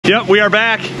Yep, we are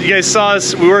back. You guys saw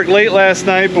us. We worked late last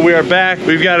night, but we are back.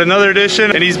 We've got another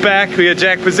edition, and he's back. We got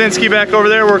Jack Pazinski back over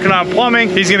there working on plumbing.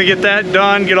 He's gonna get that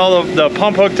done, get all the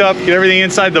pump hooked up, get everything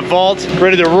inside the vault,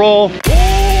 ready to roll. We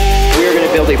are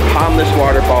gonna build a pondless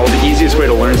waterfall. The easiest way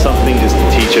to learn something is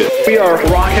to teach it. We are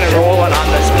rocking and rolling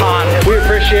on this pond. We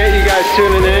appreciate you guys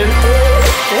tuning in.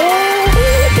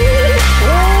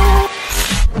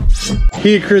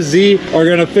 He and Chris Z are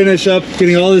gonna finish up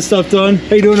getting all this stuff done.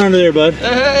 How you doing under there, bud?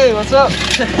 Hey, what's up?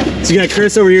 So you got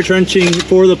Chris over here trenching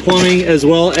for the plumbing, as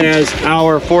well as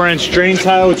our 4-inch drain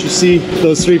tile, which you see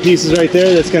those 3 pieces right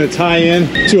there. That's gonna tie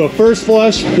in to a first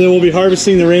flush. Then we'll be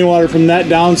harvesting the rainwater from that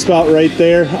downspout right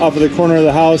there off of the corner of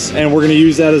the house, and we're gonna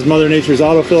use that as Mother Nature's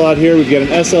autofill out here. We've got an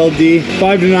SLD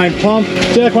 5 to 9 pump.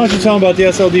 Jack, why don't you tell them about the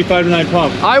SLD 5 to 9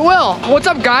 pump? I will. What's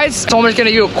up, guys? So I'm just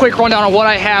gonna do a quick rundown of what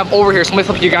I have over here. So let me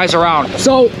flip you guys around.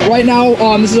 So right now,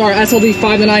 this is our SLD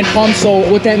 5 to 9 pump.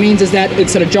 So what that means is that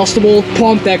it's an adjustable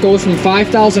pump that goes from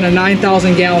 5,000 to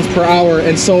 9,000 gallons per hour.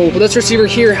 And so this receiver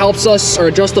here helps us or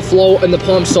adjust the flow in the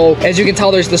pump. So as you can tell,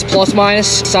 there's this plus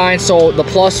minus sign. So the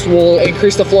plus will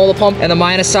increase the flow of the pump, and the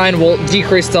minus sign will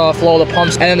decrease the flow of the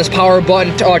pumps. And then this power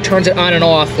button turns it on and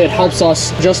off. It helps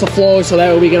us adjust the flow so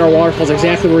that way we get our waterfalls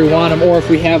exactly where we want them. Or if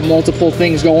we have multiple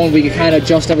things going, we can kind of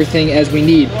adjust everything as we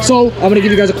need. So I'm gonna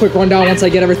give you guys a quick rundown once I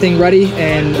get everything ready,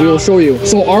 and we will show you.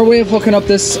 So our way of hooking up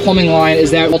this plumbing line is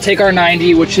that we'll take our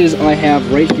 90, which is I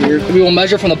have right here. We will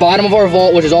measure from the bottom of our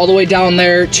vault, which is all the way down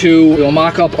there, to we'll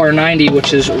mock up our 90,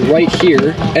 which is right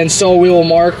here. And so we will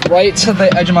mark right to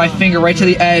the edge of my finger, right to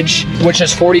the edge, which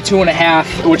is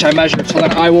 42.5, which I measured. So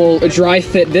then I will dry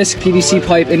fit this PVC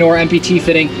pipe into our MPT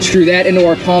fitting, screw that into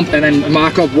our pump, and then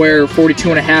mock up where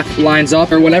 42.5 lines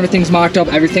up. Or when everything's mocked up,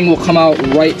 everything will come out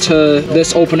right to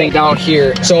this opening down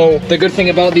here. So the good thing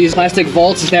about these plastic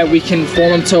vaults is that we can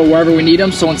form them to wherever we need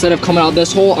them. So instead of coming out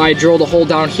this hole, I drill the hole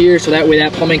down here, so that way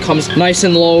that plumbing comes nice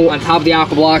and low on top of the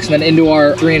aqua blocks and then into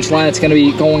our 3-inch line that's going to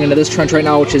be going into this trench right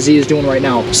now, which Z is doing right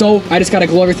now. So I just got to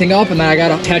glue everything up, and then I got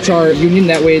to attach our union.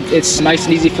 That way it's nice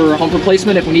and easy for a hump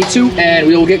replacement if we need to, and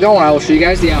we will get going. I will show you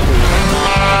guys the output.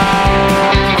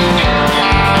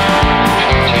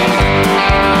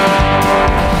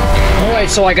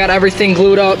 So I got everything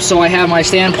glued up. So I have my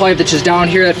standpipe that's just down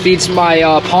here that feeds my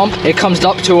pump. It comes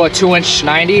up to a 2-inch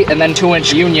 90 and then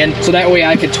 2-inch union. So that way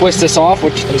I can twist this off,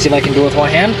 which let me see if I can do it with one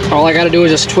hand. All I gotta do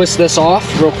is just twist this off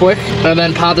real quick and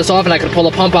then pop this off, and I can pull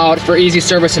the pump out for easy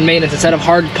service and maintenance instead of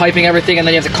hard piping everything and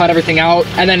then you have to cut everything out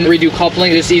and then redo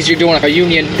coupling. It's easier doing like a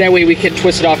union. That way we can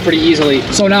twist it off pretty easily.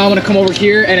 So now I'm gonna come over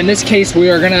here, and in this case we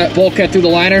are gonna bulkhead through the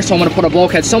liner. So I'm gonna put a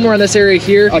bulkhead somewhere in this area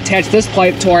here, attach this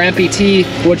pipe to our MPT,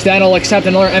 which then will accept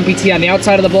another MPT on the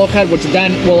outside of the bulkhead, which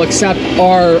then will accept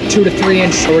our 2 to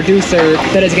 3-inch reducer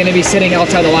that is going to be sitting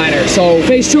outside the liner. So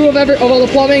phase 2 of all the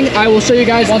plumbing, I will show you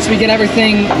guys once we get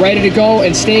everything ready to go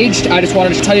and staged. I just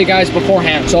wanted to tell you guys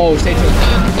beforehand, so stay tuned.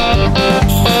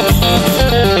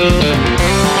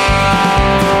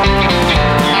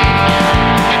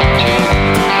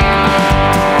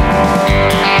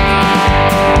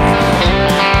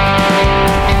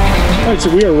 So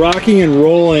we are rocking and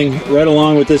rolling right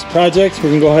along with this project. We're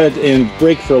gonna go ahead and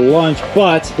break for lunch,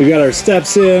 but we've got our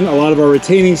steps in, a lot of our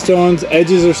retaining stones,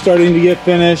 edges are starting to get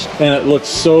finished, and it looks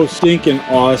so stinking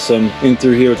awesome in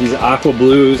through here with these aqua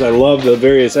blues. I love the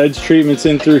various edge treatments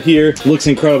in through here. It looks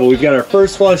incredible. We've got our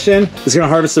first flush in. It's gonna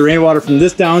harvest the rainwater from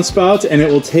this downspout, and it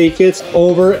will take it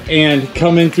over and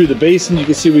come in through the basin. You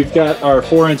can see we've got our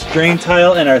 4-inch drain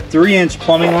tile and our 3-inch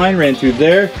plumbing line ran through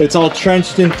there. It's all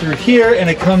trenched in through here, and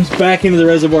it comes back into the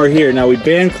reservoir here. Now we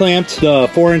band clamped the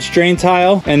 4-inch drain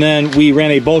tile, and then we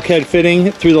ran a bulkhead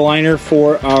fitting through the liner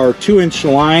for our 2-inch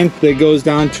line that goes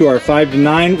down to our 5 to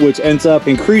 9, which ends up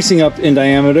increasing up in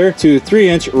diameter to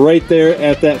 3-inch right there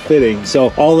at that fitting.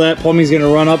 So all that plumbing is going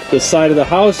to run up the side of the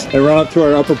house and run up to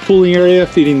our upper pooling area,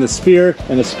 feeding the sphere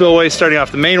and the spillway starting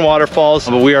off the main waterfalls.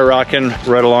 But we are rocking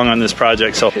right along on this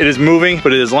project. So it is moving,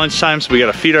 but it is lunchtime, so we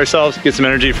got to feed ourselves, get some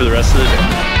energy for the rest of the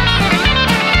day.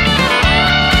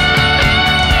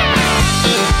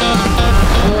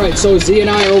 Alright, so Z and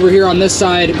I are over here on this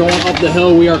side going up the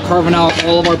hill. We are carving out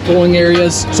all of our pulling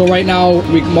areas. So right now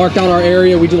we marked out our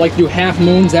area. We do like to do half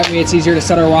moons. That way it's easier to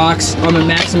set our rocks. It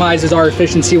maximizes our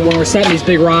efficiency when we're setting these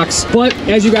big rocks. But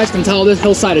as you guys can tell, this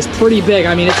hillside is pretty big.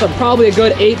 I mean, it's probably a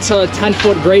good 8 to 10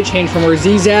 foot grade change from where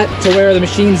Z's at to where the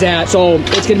machine's at. So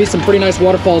it's going to be some pretty nice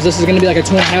waterfalls. This is going to be like a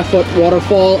 2.5 foot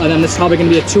waterfall, and then this is probably going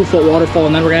to be a 2 foot waterfall,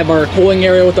 and then we're going to have our pulling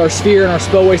area with our sphere and our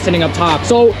spillway sitting up top.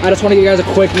 So I just want to give you guys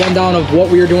a quick rundown of what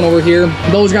we are doing doing over here.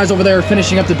 Those guys over there are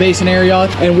finishing up the basin area,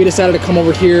 and we decided to come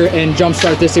over here and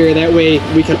jumpstart this area. That way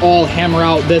we could all hammer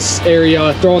out this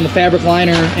area, throw in the fabric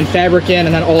liner and fabric in,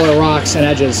 and then all our rocks and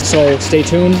edges. So stay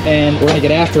tuned, and we're gonna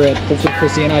get after it. Hopefully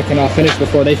Chrissy and I can finish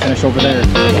before they finish over there.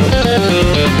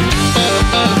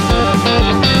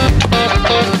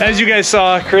 As you guys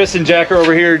saw, Chris and Jack are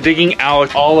over here digging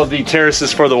out all of the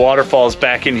terraces for the waterfalls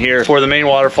back in here. For the main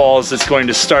waterfalls, it's going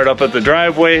to start up at the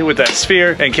driveway with that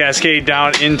sphere and cascade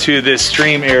down into this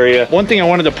stream area. One thing I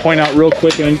wanted to point out real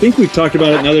quick, and I think we've talked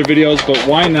about it in other videos, but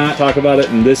why not talk about it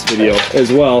in this video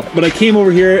as well? But I came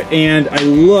over here and I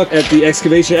looked at the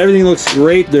excavation. Everything looks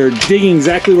great. They're digging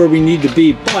exactly where we need to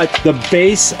be, but the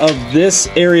base of this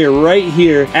area right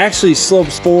here actually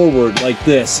slopes forward like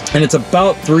this, and it's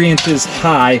about 3 inches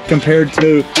high compared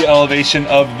to the elevation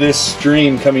of this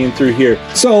stream coming in through here.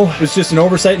 So it's just an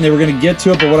oversight, and they were going to get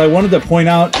to it, but what I wanted to point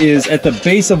out is at the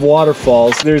base of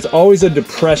waterfalls, there's always a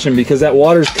depression because that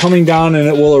water is coming down and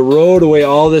it will erode away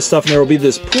all this stuff, and there will be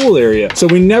this pool area. So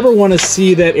we never want to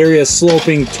see that area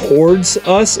sloping towards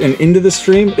us and into the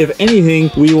stream. If anything,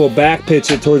 we will back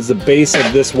pitch it towards the base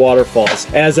of this waterfalls.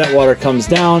 As that water comes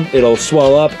down, it'll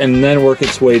swell up and then work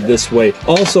its way this way.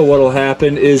 Also, what will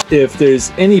happen is if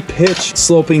there's any pitch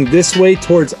sloping this way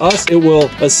towards us, it will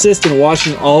assist in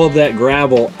washing all of that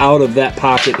gravel out of that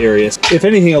pocket area. If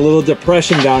anything, a little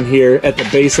depression down here at the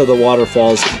base of the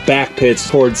waterfalls back pitch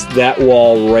towards that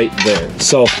wall right there.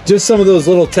 So just some of those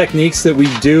little techniques that we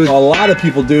do, a lot of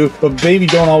people do, but maybe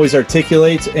don't always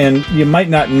articulate, and you might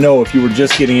not know if you were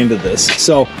just getting into this.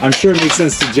 So I'm sure it makes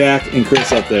sense to Jack and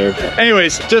Chris up there.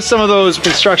 Anyways, just some of those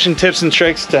construction tips and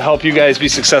tricks to help you guys be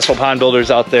successful pond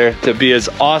builders out there, to be as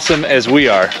awesome as we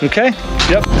are. Okay?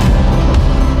 Yep.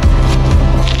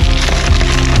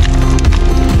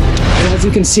 As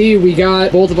you can see, we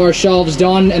got both of our shelves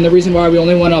done, and the reason why we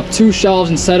only went up 2 shelves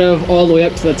instead of all the way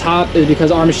up to the top is because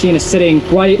our machine is sitting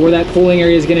right where that pulling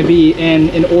area is going to be.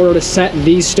 And in order to set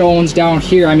these stones down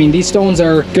here, I mean, these stones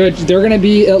are good. They're going to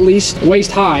be at least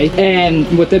waist high, and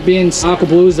with it being aqua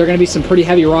blues, they're going to be some pretty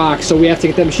heavy rocks, so we have to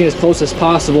get that machine as close as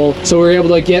possible. So we're able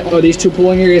to get these 2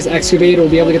 pulling areas excavated. We'll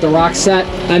be able to get the rock set,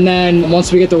 and then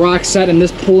once we get the rock set in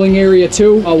this pulling area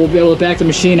too, we'll be able to back the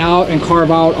machine out and carve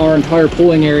out our entire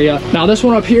pulling area. Now this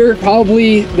one up here,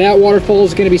 probably that waterfall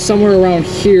is going to be somewhere around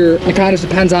here. It kind of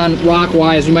depends on rock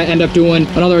wise. We might end up doing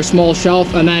another small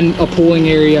shelf and then a pooling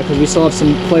area because we still have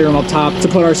some playroom up top to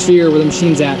put our sphere where the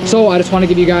machine's at. So I just want to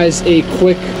give you guys a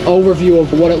quick overview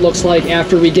of what it looks like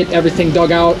after we get everything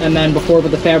dug out and then before we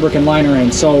put the fabric and liner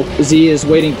in. So Z is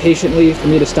waiting patiently for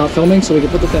me to stop filming so we can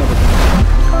put the fabric in.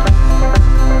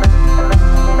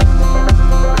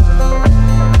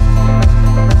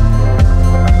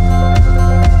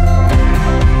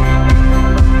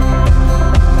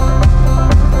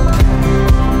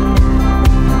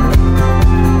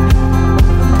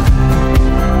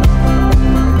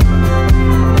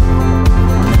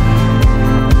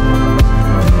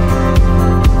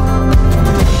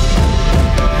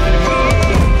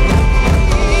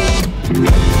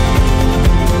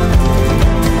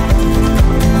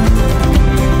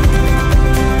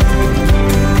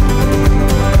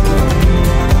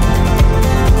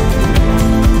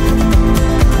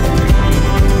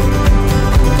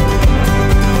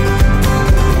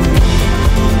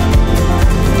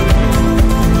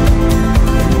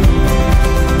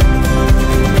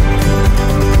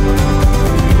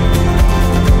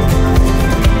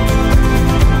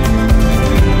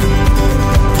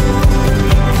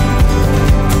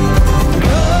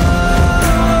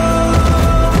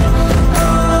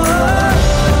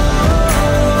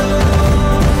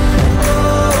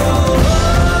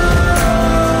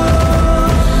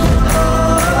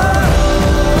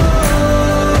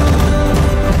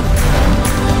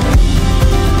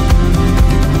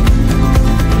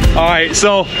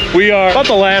 So we are about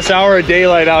the last hour of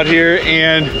daylight out here,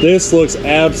 and this looks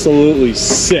absolutely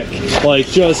sick. Like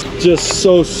just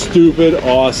so stupid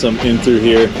awesome in through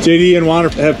here. JD and Water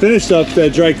have finished up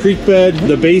that dry creek bed.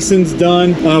 The basin's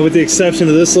done, with the exception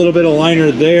of this little bit of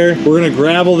liner there. We're gonna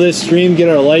gravel this stream, get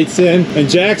our lights in, and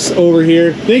Jack's over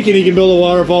here thinking he can build a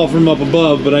waterfall from up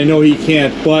above, but I know he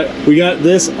can't. But we got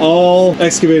this all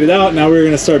excavated out. Now we're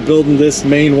gonna start building this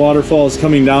main waterfall is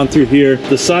coming down through here.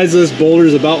 The size of this boulder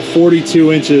is about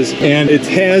 42 inches. pieces, and it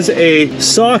has a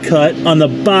saw cut on the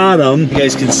bottom. You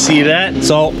guys can see that.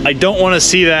 So I don't want to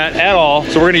see that at all.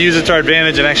 So we're going to use it to our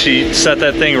advantage and actually set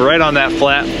that thing right on that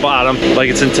flat bottom like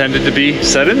it's intended to be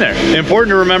set in there.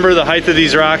 Important to remember the height of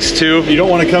these rocks too. You don't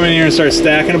want to come in here and start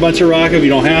stacking a bunch of rock if you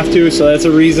don't have to. So that's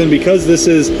a reason, because this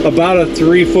is about a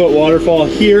 3-foot waterfall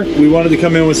here, we wanted to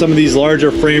come in with some of these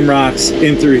larger frame rocks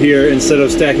in through here instead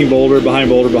of stacking boulder behind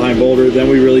boulder behind boulder. Then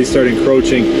we really start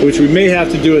encroaching, which we may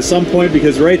have to do at some point,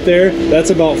 because right there, that's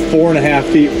about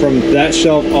 4.5 feet from that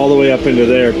shelf all the way up into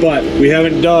there. But we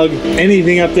haven't dug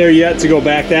anything up there yet to go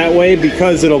back that way,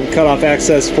 because it'll cut off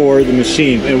access for the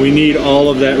machine, and we need all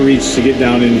of that reach to get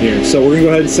down in here. So we're gonna go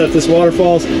ahead and set this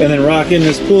waterfalls and then rock in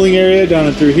this pooling area down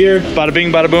and through here. Bada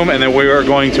bing, bada boom, and then we are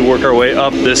going to work our way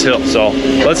up this hill. So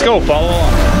let's go, follow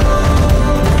along.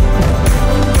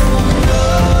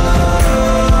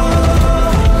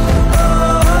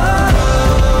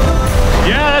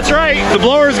 That's right, the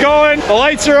blower's going, the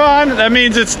lights are on. That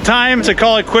means it's time to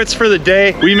call it quits for the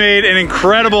day. We made an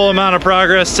incredible amount of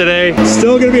progress today.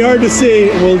 Still gonna be hard to see.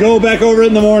 We'll go back over it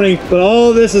in the morning, but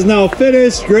all of this is now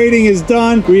finished. Grading is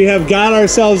done. We have got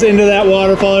ourselves into that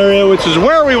waterfall area, which is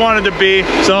where we wanted to be.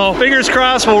 So fingers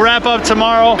crossed, we'll wrap up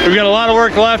tomorrow. We've got a lot of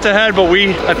work left ahead, but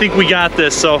I think we got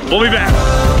this, so we'll be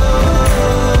back.